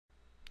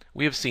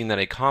We have seen that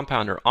a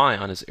compound or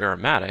ion is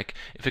aromatic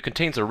if it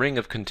contains a ring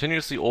of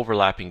continuously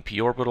overlapping p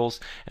orbitals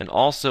and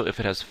also if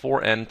it has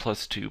 4n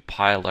plus 2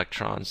 pi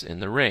electrons in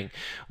the ring,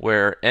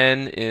 where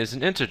n is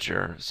an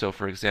integer. So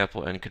for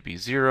example, n could be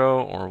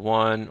 0 or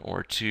 1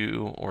 or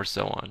 2 or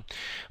so on.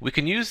 We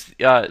can use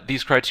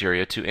these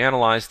criteria to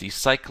analyze the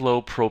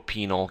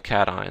cyclopropenyl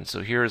cation.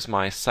 So here's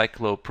my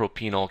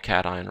cyclopropenyl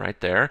cation right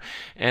there.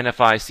 And if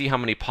I see how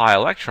many pi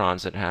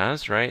electrons it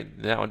has,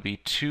 right, that would be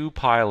 2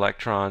 pi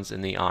electrons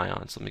in the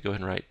ion. So let me go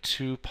ahead and write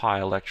 2 pi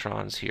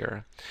electrons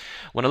here.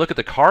 When I look at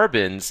the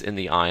carbons in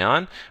the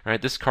ion,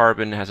 right, this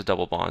carbon has a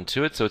double bond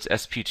to it, so it's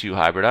sp2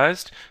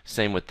 hybridized.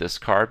 Same with this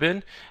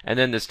carbon. And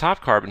then this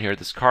top carbon here,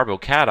 this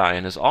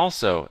carbocation, is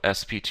also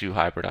sp2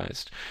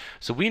 hybridized.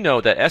 So we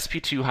know that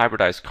sp2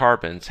 hybridized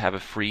carbons have a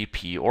free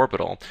p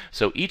orbital.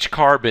 So each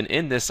carbon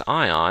in this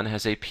ion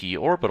has a p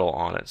orbital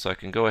on it. So I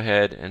can go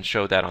ahead and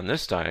show that on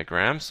this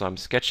diagram. So I'm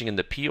sketching in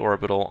the p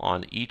orbital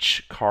on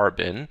each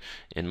carbon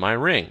in my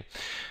ring.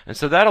 And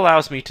so that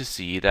allows me to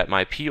see that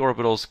my p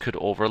orbitals could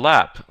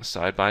overlap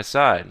side by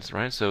side,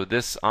 right? So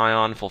this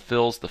ion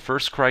fulfills the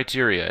first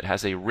criteria. It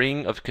has a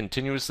ring of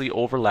continuously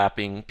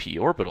overlapping p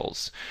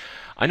orbitals.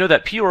 I know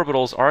that p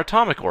orbitals are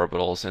atomic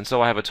orbitals, and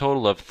so I have a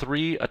total of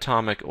 3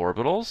 atomic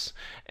orbitals.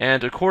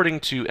 And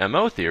according to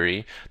MO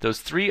theory, those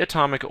 3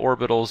 atomic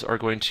orbitals are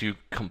going to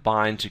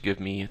combine to give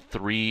me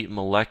 3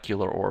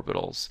 molecular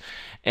orbitals.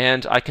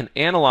 And I can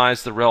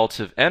analyze the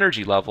relative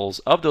energy levels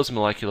of those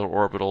molecular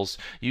orbitals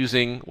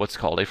using what's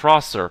called a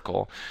frost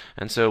circle.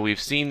 And so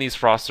we've seen these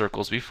frost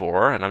circles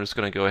before, and I'm just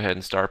going to go ahead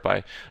and start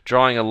by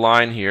drawing a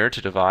line here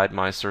to divide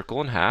my circle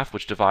in half,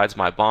 which divides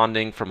my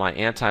bonding from my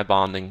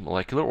anti-bonding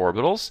molecular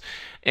orbitals.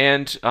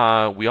 And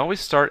we always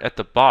start at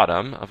the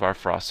bottom of our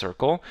frost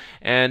circle,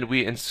 and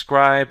we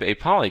inscribe a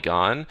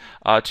polygon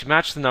to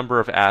match the number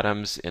of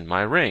atoms in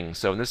my ring.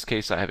 So in this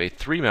case, I have a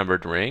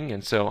 3-membered ring,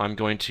 and so I'm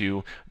going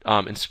to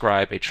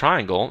inscribe a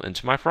triangle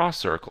into my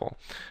frost circle.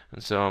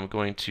 And so I'm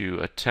going to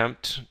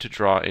attempt to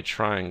draw a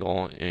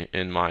triangle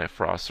in my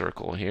frost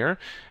circle here.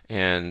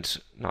 And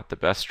not the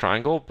best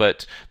triangle,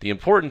 but the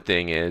important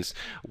thing is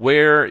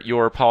where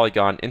your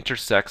polygon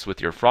intersects with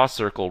your frost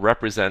circle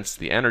represents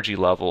the energy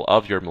level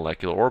of your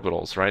molecular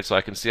orbitals, right? So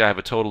I can see I have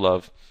a total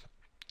of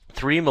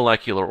 3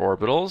 molecular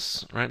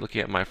orbitals, right, looking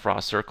at my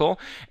frost circle.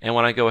 And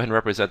when I go ahead and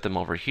represent them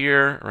over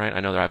here, right, I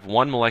know that I have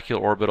 1 molecular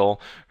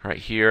orbital right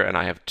here, and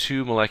I have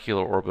 2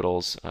 molecular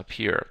orbitals up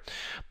here.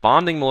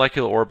 Bonding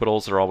molecular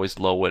orbitals are always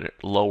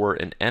lower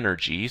in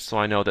energy, so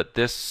I know that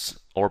this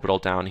orbital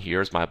down here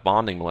is my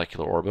bonding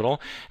molecular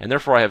orbital, and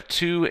therefore I have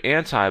 2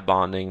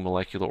 anti-bonding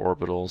molecular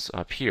orbitals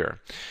up here.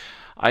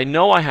 I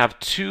know I have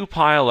 2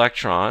 pi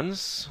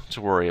electrons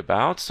to worry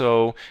about,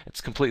 so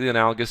it's completely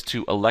analogous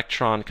to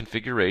electron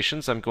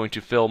configurations. I'm going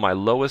to fill my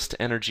lowest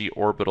energy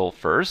orbital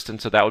first, and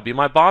so that would be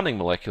my bonding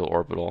molecular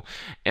orbital.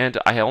 And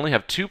I only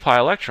have 2 pi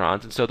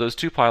electrons, and so those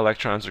 2 pi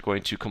electrons are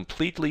going to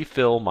completely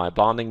fill my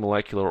bonding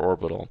molecular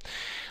orbital.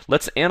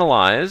 Let's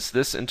analyze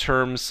this in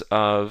terms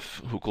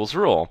of Huckel's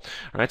rule.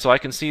 All right, so I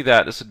can see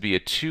that this would be a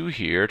 2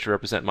 here to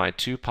represent my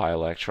 2 pi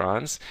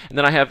electrons, and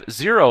then I have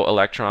 0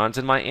 electrons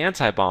in my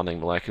anti-bonding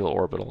molecular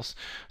orbitals.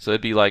 So it'd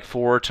be like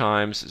 4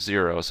 times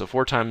 0. So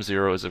 4 times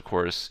 0 is, of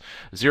course,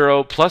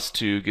 0 plus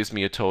 2 gives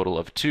me a total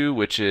of 2,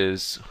 which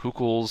is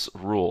Huckel's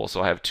rule.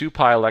 So I have 2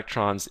 pi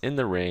electrons in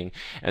the ring,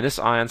 and this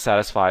ion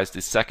satisfies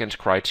the second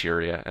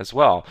criteria as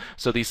well.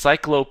 So the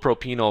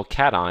cyclopropenyl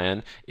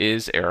cation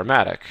is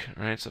aromatic.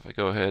 Right? So if I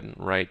go ahead and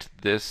write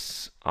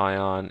this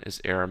ion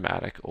is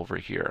aromatic over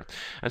here.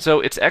 And so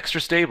it's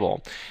extra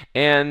stable.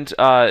 And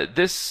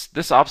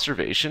this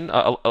observation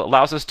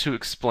allows us to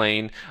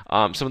explain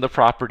some of the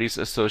properties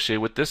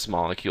associated with this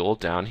molecule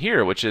down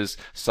here, which is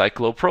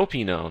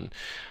cyclopropenone.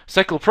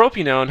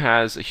 Cyclopropenone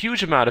has a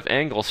huge amount of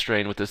angle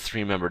strain with this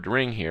 3-membered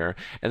ring here,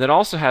 and then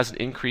also has an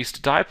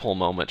increased dipole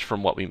moment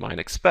from what we might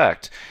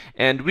expect.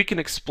 And we can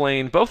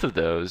explain both of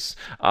those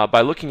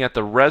by looking at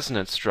the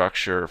resonance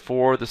structure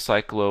for the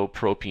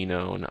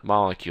cyclopropenone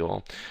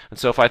molecule. And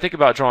so if I think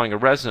about drawing a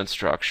resonance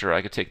structure,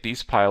 I could take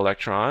these pi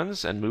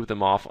electrons and move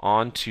them off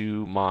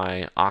onto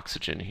my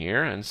oxygen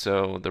here. And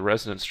so the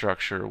resonance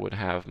structure would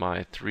have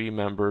my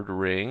 3-membered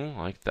ring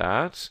like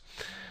that.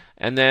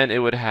 And then it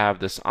would have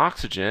this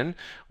oxygen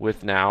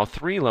with now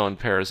 3 lone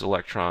pairs of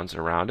electrons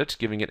around it,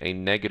 giving it a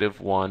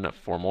 -1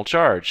 formal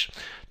charge.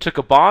 Took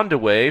a bond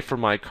away from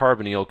my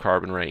carbonyl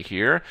carbon right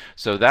here,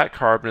 so that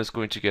carbon is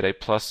going to get a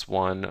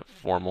 +1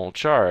 formal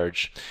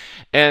charge.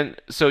 And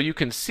so you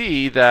can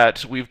see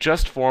that we've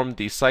just formed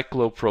the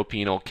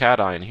cyclopropenyl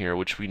cation here,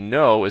 which we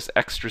know is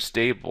extra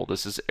stable.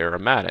 This is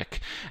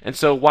aromatic. And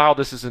so while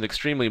this is an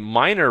extremely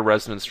minor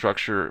resonance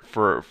structure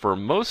for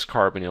most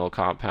carbonyl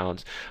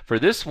compounds, for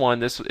this one,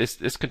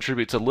 this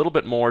contributes a little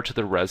bit more to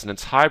the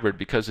resonance hybrid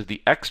because of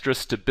the extra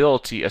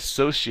stability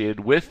associated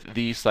with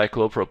the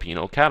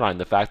cyclopropenyl cation,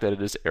 the fact that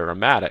it is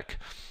aromatic.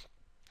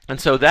 And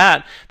so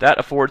that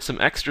affords some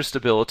extra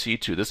stability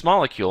to this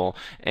molecule,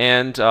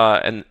 and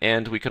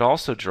we could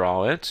also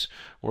draw it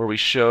where we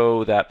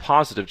show that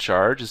positive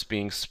charge is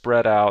being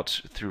spread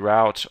out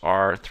throughout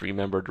our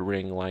three-membered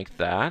ring like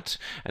that.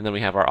 And then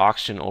we have our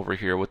oxygen over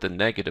here with the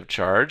negative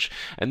charge.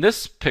 And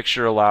this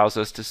picture allows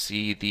us to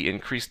see the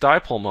increased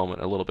dipole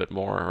moment a little bit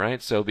more,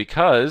 right? So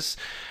because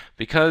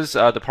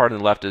the part on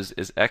the left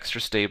is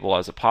extra stable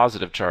as a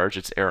positive charge,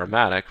 it's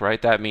aromatic,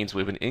 right? That means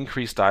we have an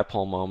increased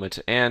dipole moment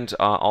and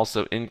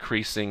also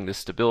increasing the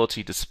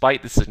stability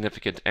despite the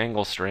significant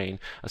angle strain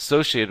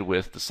associated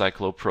with the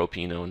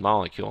cyclopropenone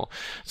molecule.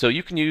 So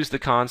you can use the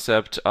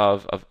concept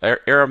of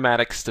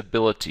aromatic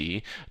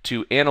stability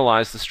to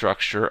analyze the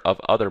structure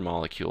of other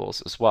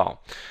molecules as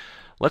well.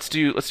 Let's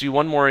do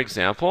one more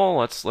example.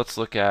 Let's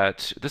look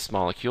at this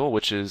molecule,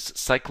 which is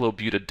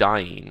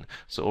cyclobutadiene.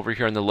 So over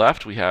here on the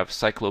left, we have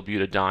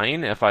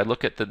cyclobutadiene. If I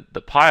look at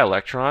the pi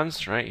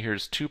electrons, right,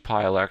 here's 2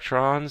 pi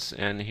electrons,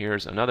 and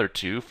here's another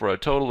 2 for a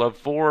total of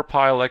 4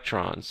 pi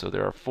electrons. So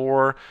there are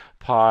 4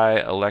 pi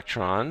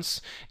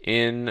electrons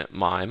in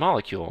my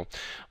molecule.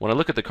 When I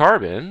look at the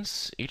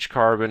carbons, each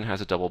carbon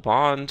has a double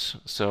bond,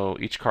 so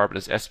each carbon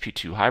is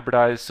sp2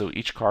 hybridized, so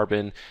each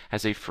carbon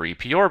has a free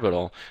p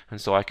orbital.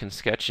 And so I can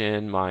sketch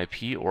in my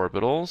p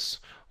orbitals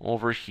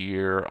over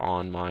here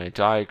on my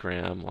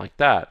diagram like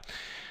that.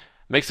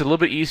 Makes it a little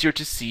bit easier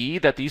to see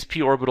that these p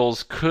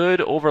orbitals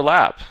could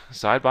overlap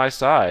side by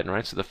side,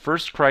 right? So the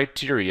first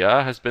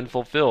criteria has been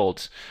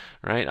fulfilled,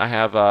 right? I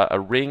have a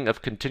ring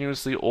of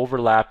continuously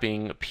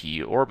overlapping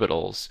p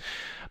orbitals.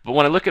 But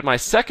when I look at my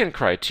second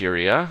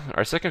criteria,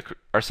 our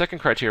second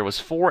criteria was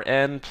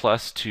 4n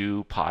plus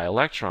 2 pi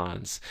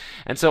electrons.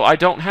 And so I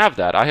don't have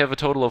that. I have a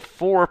total of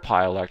 4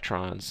 pi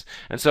electrons.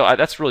 And so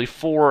that's really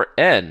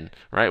 4n,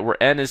 right, where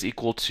n is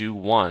equal to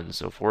 1.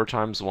 So 4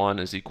 times 1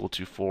 is equal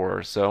to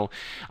 4. So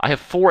I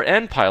have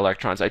 4n pi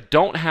electrons. I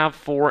don't have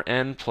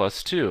 4n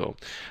plus 2.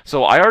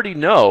 So I already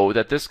know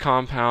that this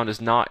compound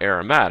is not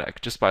aromatic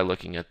just by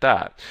looking at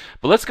that.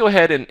 But let's go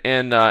ahead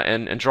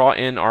and draw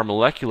in our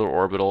molecular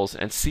orbitals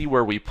and see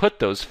where we put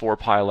those 4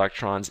 pi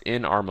electrons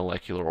in our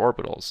molecular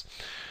orbitals.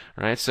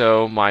 Right,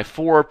 so my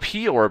 4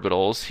 p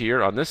orbitals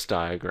here on this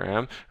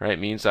diagram, right,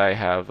 means I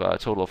have a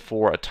total of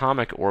 4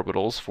 atomic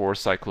orbitals for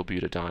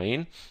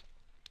cyclobutadiene.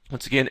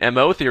 Once again,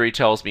 MO theory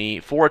tells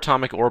me 4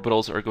 atomic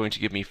orbitals are going to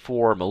give me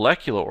 4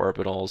 molecular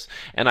orbitals,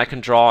 and I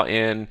can draw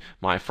in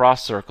my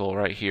frost circle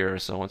right here.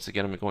 So once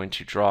again, I'm going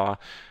to draw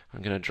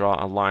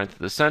a line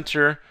through the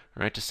center,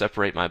 right, to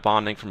separate my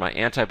bonding from my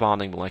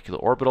anti-bonding molecular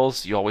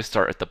orbitals. You always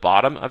start at the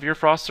bottom of your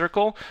frost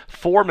circle.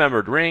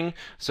 4-membered ring,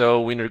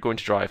 so we're going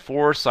to draw a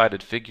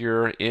 4-sided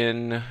figure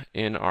in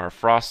our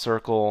frost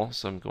circle.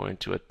 So I'm going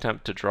to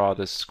attempt to draw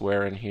this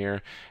square in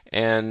here.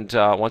 And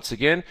once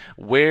again,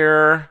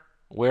 where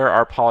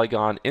our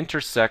polygon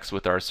intersects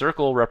with our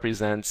circle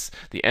represents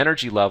the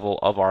energy level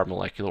of our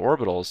molecular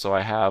orbitals. So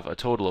I have a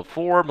total of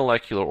 4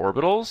 molecular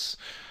orbitals,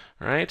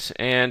 right?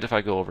 And if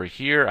I go over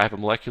here, I have a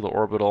molecular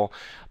orbital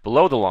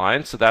below the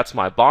line, so that's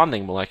my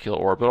bonding molecular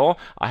orbital.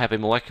 I have a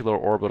molecular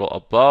orbital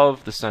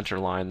above the center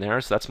line there,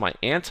 so that's my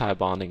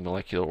anti-bonding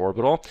molecular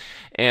orbital.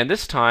 And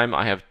this time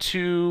I have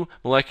 2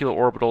 molecular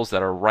orbitals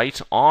that are right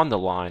on the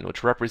line,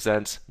 which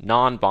represents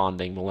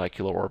non-bonding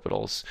molecular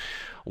orbitals.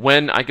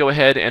 When I go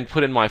ahead and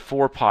put in my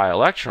 4 pi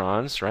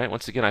electrons, right,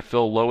 once again I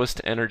fill lowest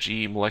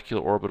energy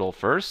molecular orbital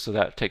first, so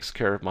that takes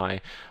care of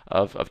my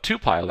of 2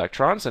 pi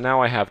electrons, and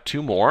now I have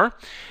 2 more.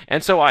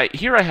 And so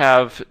here I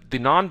have the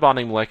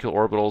non-bonding molecular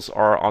orbitals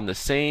are on the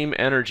same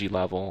energy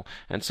level.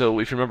 And so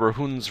if you remember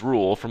Hund's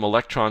rule from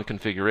electron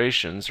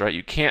configurations, right,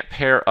 you can't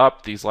pair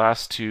up these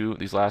last two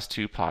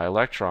pi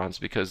electrons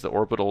because the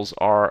orbitals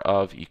are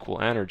of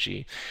equal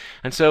energy.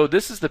 And so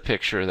this is the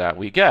picture that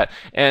we get.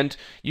 And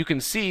you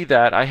can see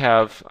that I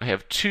have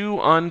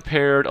 2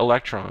 unpaired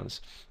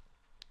electrons.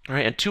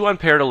 Right, and 2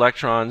 unpaired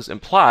electrons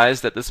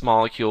implies that this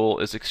molecule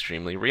is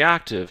extremely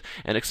reactive,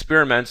 and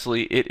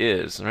experimentally it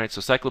is. Right,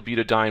 so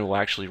cyclobutadiene will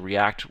actually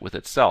react with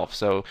itself.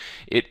 So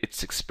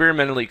it's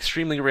experimentally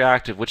extremely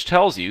reactive, which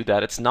tells you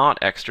that it's not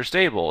extra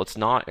stable. It's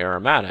not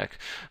aromatic.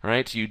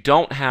 Right, you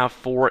don't have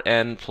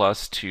 4n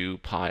plus 2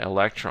 pi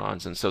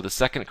electrons, and so the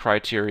second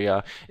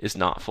criteria is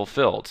not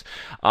fulfilled.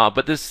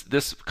 But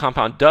this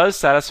compound does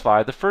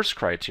satisfy the first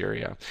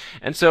criteria,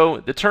 and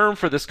so the term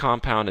for this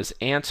compound is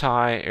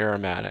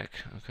anti-aromatic.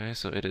 Okay,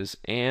 so it is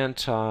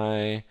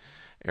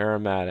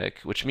anti-aromatic,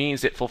 which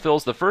means it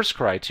fulfills the first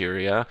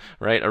criteria,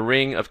 right, a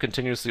ring of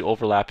continuously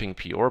overlapping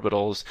p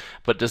orbitals,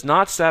 but does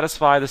not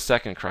satisfy the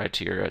second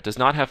criteria. It does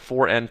not have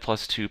 4n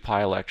plus 2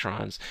 pi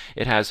electrons.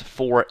 It has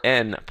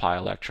 4n pi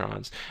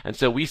electrons. And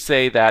so we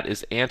say that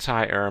is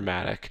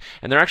anti-aromatic.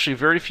 And there are actually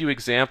very few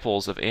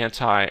examples of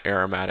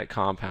anti-aromatic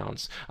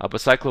compounds, but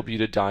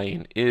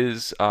cyclobutadiene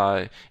is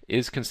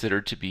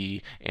considered to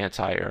be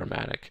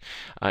anti-aromatic.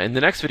 In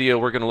the next video,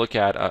 we're going to look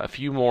at a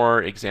few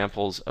more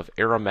examples of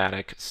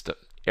aromatic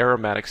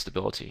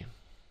stability.